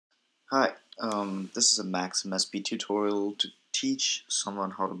Hi, this is a Max MSP tutorial to teach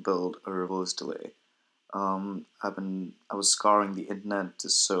someone how to build a reverse delay. I was scouring the internet to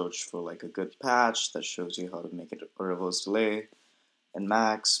search for like a good patch that shows you how to make it a reverse delay in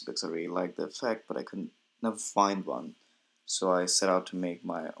Max because I really like the effect, but I couldn't never find one. So I set out to make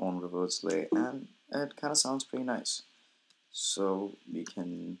my own reverse delay, and it kind of sounds pretty nice. So we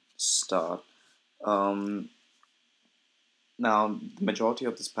can start. Um, Now, the majority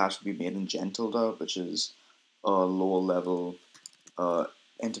of this patch will be made in Gentilda, which is a lower level uh,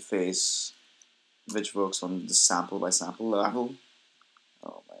 interface which works on the sample by sample level.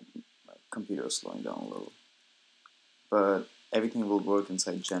 Oh, my computer is slowing down a little. But everything will work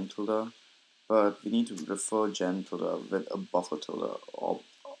inside Gentilda, but we need to refer Gentilda with a buffer tilde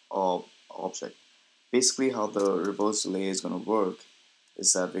or object. Basically, how the reverse delay is going to work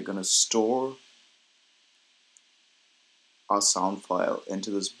is that we're going to store our sound file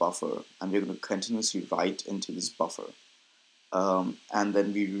into this buffer, and we're going to continuously write into this buffer. And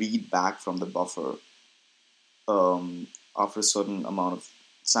then we read back from the buffer after a certain amount of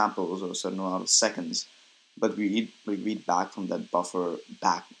samples or a certain amount of seconds, but we read back from that buffer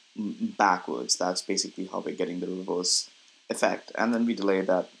backwards. That's basically how we're getting the reverse effect, and then we delay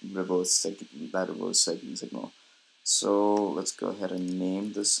that reverse signal. So let's go ahead and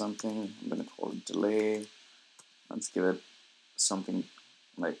name this something. I'm going to call it delay. Let's give it something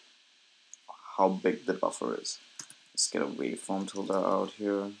like how big the buffer is. Let's get a waveform tilde out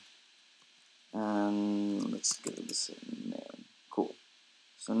here, and let's give it the same name. Cool.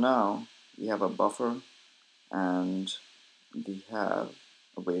 So now we have a buffer, and we have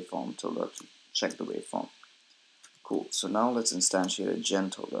a waveform tilde to check the waveform. Cool. So now let's instantiate a gen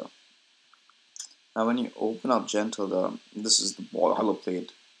tilde. Now when you open up gen tilde, this is the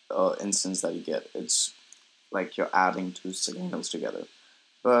boilerplate instance that you get. It's like you're adding two signals together.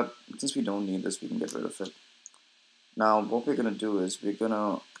 But since we don't need this, we can get rid of it. Now what we're gonna do is we're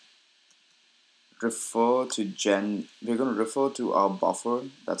gonna refer to our buffer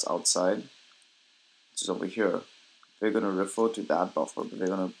that's outside, which is over here. We're gonna refer to that buffer, but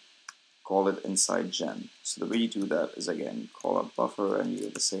we're gonna call it inside gen. So the way you do that is again call up buffer and you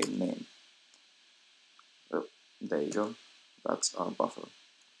get the same name. Oh, there you go. That's our buffer.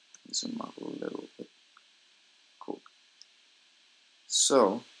 Zoom out a little bit. Cool.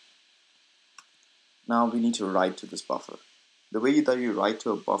 So now we need to write to this buffer. The way that you write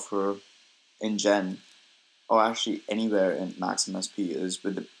to a buffer in gen, or actually anywhere in Max MSP, is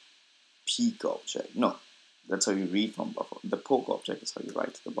with the peak object. No, that's how you read from buffer. The poke object is how you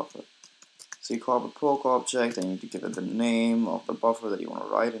write to the buffer. So you call up a poke object and you need to give it the name of the buffer that you want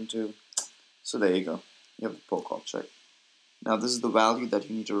to write into. So there you go. You have the poke object. Now this is the value that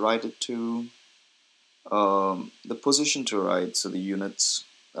you need to write it to. The position to write, so the units.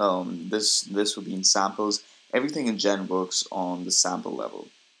 This will be in samples. Everything in gen works on the sample level.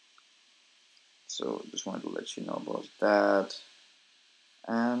 So just wanted to let you know about that.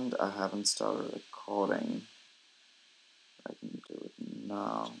 And I haven't started recording. I can do it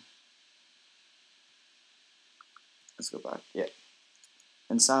now. Let's go back. Yeah.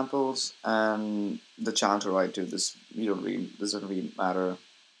 In samples and the channel to write to, this doesn't really matter.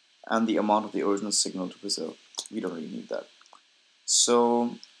 And the amount of the original signal to preserve, we don't really need that.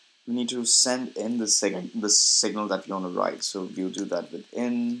 So we need to send in the signal that we want to write. So we'll do that with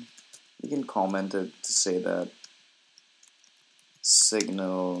in. We can comment it to say that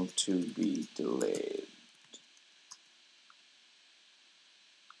signal to be delayed.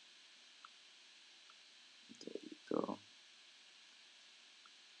 There you go.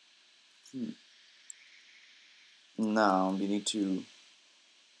 Now we need to.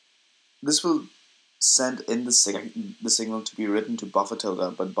 This will send in the signal to be written to buffer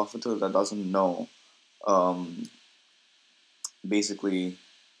tilde, but buffer tilde doesn't know basically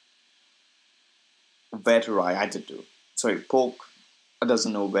where to write it to. Sorry, poke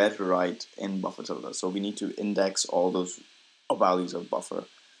doesn't know where to write in buffer tilde, so we need to index all those values of buffer.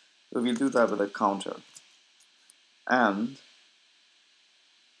 So we'll do that with a counter, and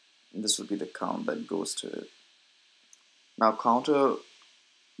this will be the count that goes to it. Now counter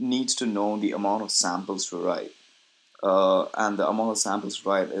needs to know the amount of samples to write, and the amount of samples to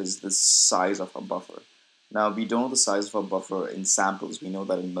write is the size of our buffer. Now we don't know the size of our buffer in samples. We know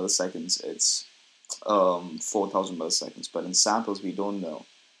that in milliseconds it's 4,000 milliseconds, but in samples we don't know.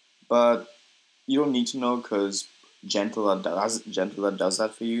 But you don't need to know because Gentilda does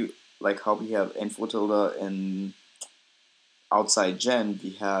that for you. Like how we have info tilde in outside gen,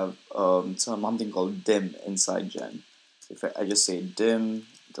 we have something called dim inside gen. If I just say dim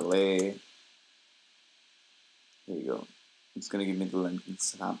delay, here you go. It's going to give me the length in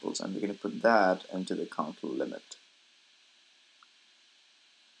samples, and we're going to put that into the counter limit.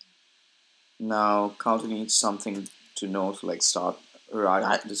 Now counter needs something to know to like start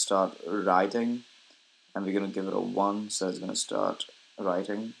writing, and we're going to give it a 1, so it's going to start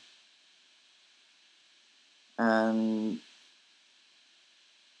writing. And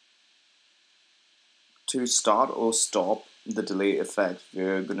to start or stop the delay effect,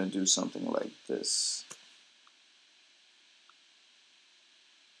 we're going to do something like this.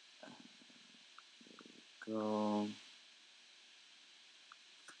 Go.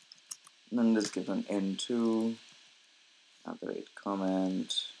 And then just give an n2,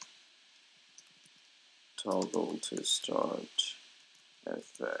 comment, toggle to start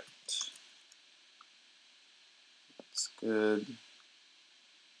effect. That's good.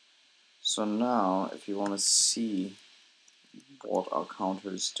 So now, if you want to see what our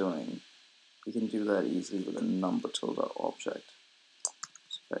counter is doing, we can do that easily with a number tilde object.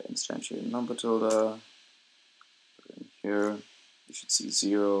 So if I instantiate number tilde, put it in here, you should see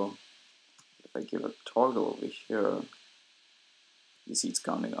 0. If I give a toggle over here, you see it's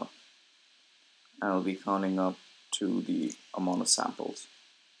counting up. And it'll be counting up to the amount of samples.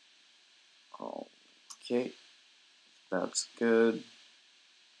 Okay, that's good.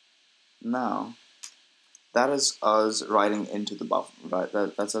 Now, that is us writing into the buffer, right?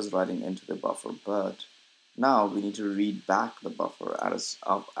 That's us writing into the buffer, but now we need to read back the buffer at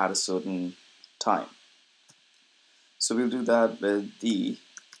a certain time. So we'll do that with the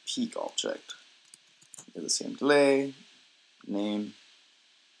peak object. Do the same delay, name.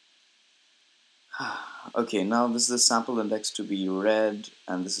 Okay, now this is the sample index to be read,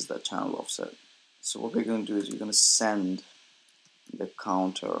 and this is the channel offset. So what we're going to do is we're going to send the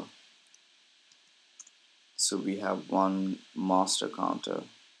counter. So we have one master counter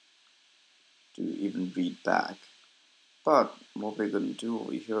to even read back. But what we're going to do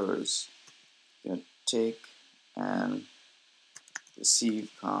over here is we're going to take and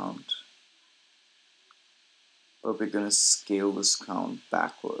receive count, but we're going to scale this count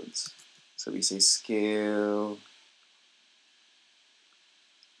backwards. So we say scale.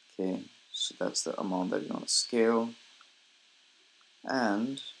 Okay, so that's the amount that you want to scale.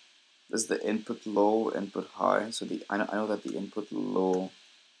 And this is the input low, input high. So I know that the input low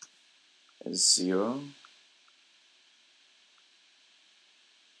is 0.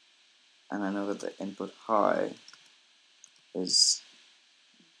 And I know that the input high is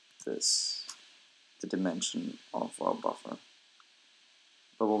this, the dimension of our buffer.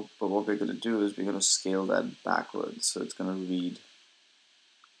 But what we're going to do is we're going to scale that backwards. So it's going to read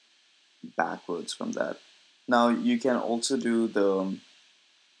backwards from that. Now you can also do the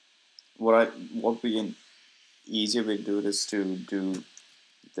easier way to do it is to do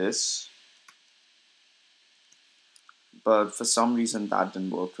this, but for some reason that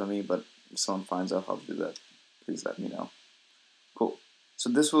didn't work for me. But if someone finds out how to do that, please let me know. Cool. So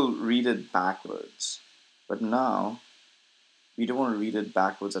this will read it backwards, but now we don't want to read it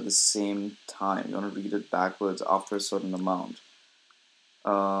backwards at the same time. You want to read it backwards after a certain amount.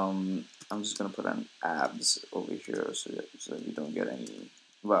 I'm just going to put an abs over here so that we don't get any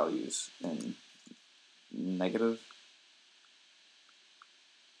values in negative.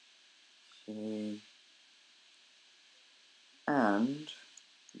 Okay. And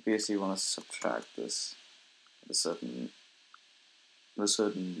basically want to subtract this at a certain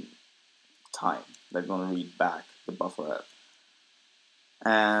time that we want to read back the buffer at.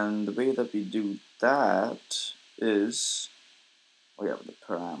 And the way that we do that is we have the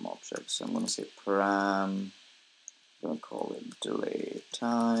param object. So I'm going to say param, I'm going to call it delay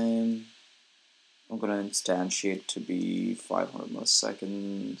time. I'm going to instantiate to be 500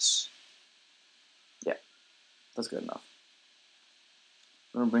 milliseconds. Yeah, that's good enough.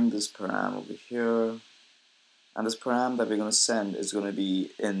 I'm going to bring this param over here. And this param that we're going to send is going to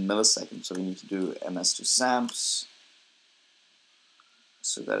be in milliseconds. So we need to do ms to samps.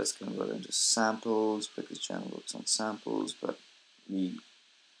 So that is converted into samples because channel works on samples, but we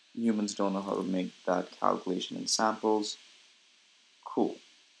humans don't know how to make that calculation in samples. Cool.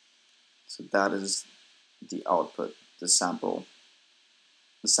 So that is the output, the sample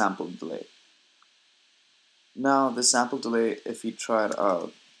delay. Now the sample delay, if we try it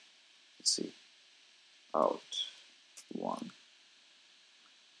out, let's see, out 1.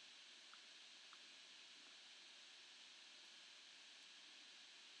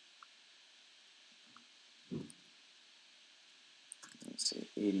 Let's say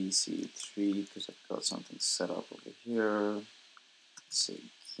ADC3 because I've got something set up over here. Let's say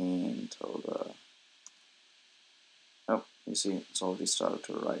gain tilde. Oh, you see, it's already started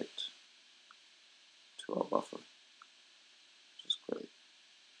to write to our buffer.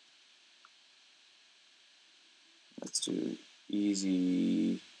 do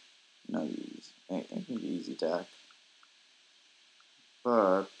easy, not easy, I think easy DAC,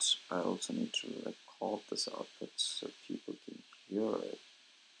 but I also need to record this output so people can hear it.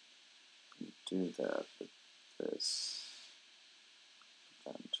 Do that with this.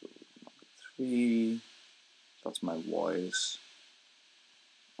 Put that into number 3. That's my voice.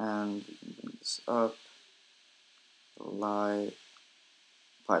 And we can bring this up. Live.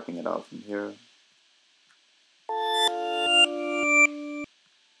 Piping it out from here.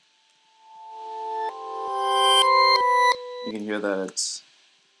 You can hear that it's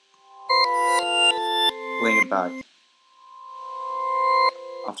playing it back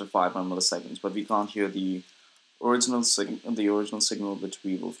after 500 milliseconds, but we can't hear the original signal, which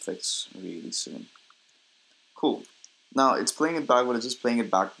we will fix really soon. Cool. Now it's playing it back, but it's just playing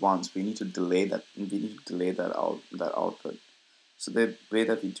it back once. We need to delay that. We need to delay that output. So the way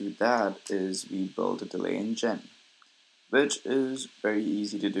that we do that is we build a delay engine, which is very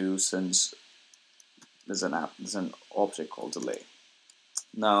easy to do since there's an object called delay.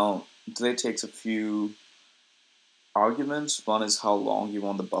 Now delay takes a few arguments. One is how long you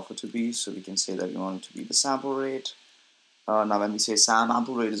want the buffer to be, so we can say that we want it to be the sample rate. Now when we say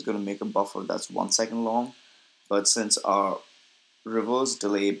sample rate is going to make a buffer that's 1 second long, but since our reverse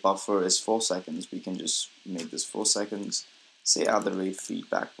delay buffer is 4 seconds, we can just make this 4 seconds. Say add the rate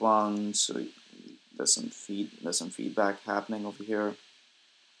feedback 1, so there's some feedback happening over here.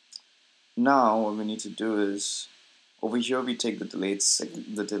 Now what we need to do is over here we take the delayed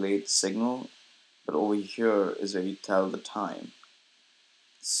signal, but over here is where we tell the time.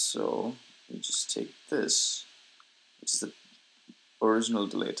 So we just take this, which is the original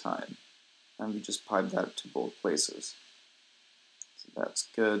delay time, and we just pipe that to both places. So that's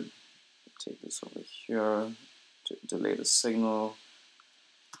good. Take this over here to delay the signal.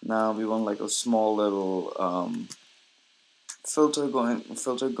 Now we want like a small little filter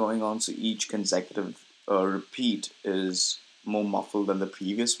going on, so each consecutive repeat is more muffled than the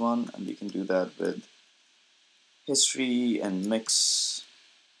previous one, and we can do that with history and mix.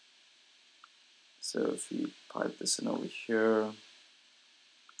 So if we pipe this in over here,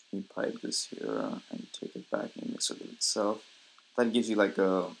 we pipe this here and take it back and mix it with itself. That gives you like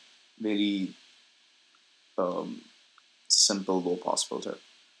a very simple low pass filter.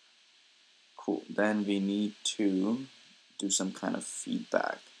 Cool. Then we need to do some kind of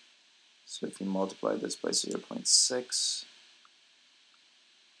feedback. So if we multiply this by 0.6,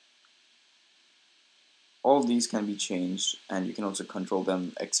 all these can be changed, and you can also control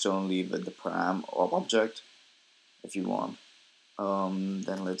them externally with the param or object if you want.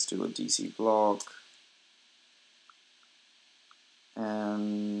 Then let's do a DC block,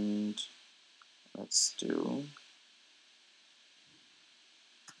 and let's do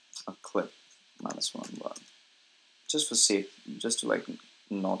a clip -1 just for safe, just to like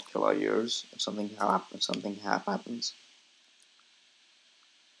not kill our ears if something happens.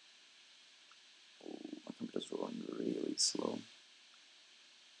 Ooh, my computer's rolling really slow.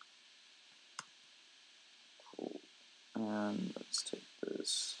 Cool. And let's take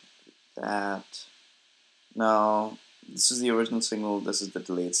this, that. Now this is the original signal. This is the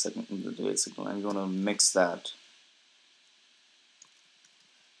delayed signal. I'm going to mix that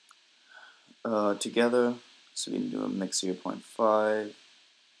together. So we can do a mix 0.5.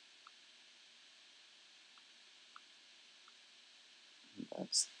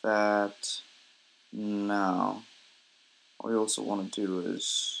 That's that. Now, what we also want to do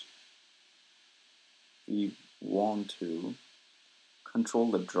is we want to control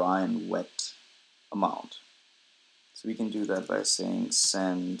the dry and wet amount. So we can do that by saying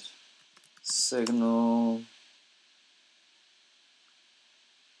send signal.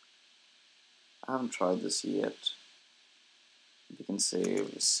 I haven't tried this yet. We can say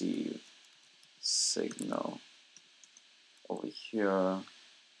receive signal over here,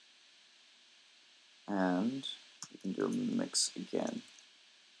 and we can do a mix again.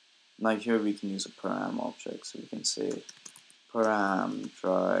 Now here we can use a param object, so we can say param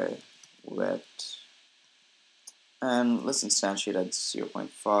dry wet, and let's instantiate at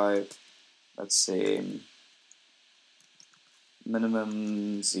 0.5. Let's say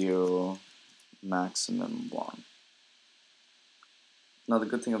minimum 0, maximum 1. Now the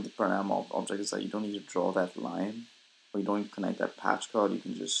good thing of the param object is that you don't need to draw that line, or you don't need to connect that patch code. You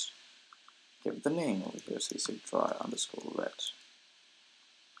can just give it the name over here. So you say dry underscore wet.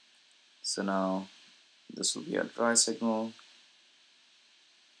 So now this will be our dry signal,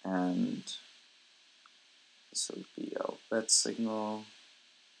 and this will be our wet signal.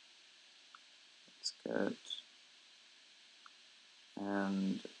 That's good.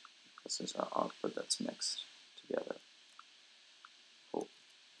 And this is our output that's mixed together.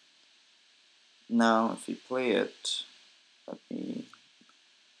 Now, if we play it, let me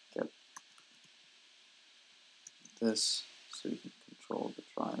get this so we can control the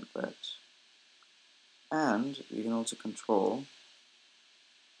dry and wet. And we can also control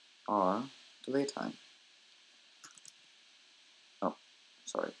our delay time. Oh,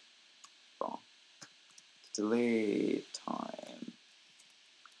 sorry, wrong. Delay time.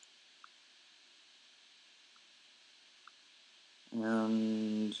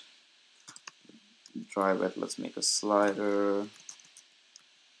 And dry wet, let's make a slider.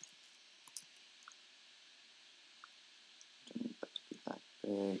 Don't need that to be that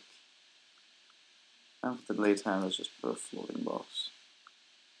big. And for the delay time, let's just put a floating box.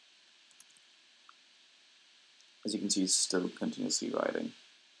 As you can see, it's still continuously writing.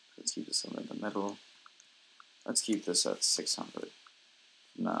 Let's keep this somewhere in the middle. Let's keep this at 600.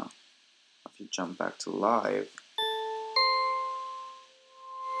 Now, if you jump back to live,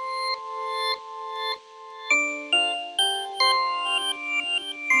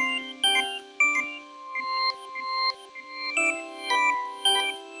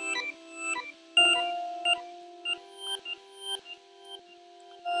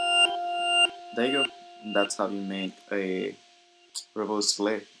 there you go. And that's how you make a reverse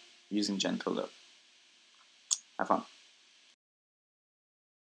delay using GenCoder. Have fun.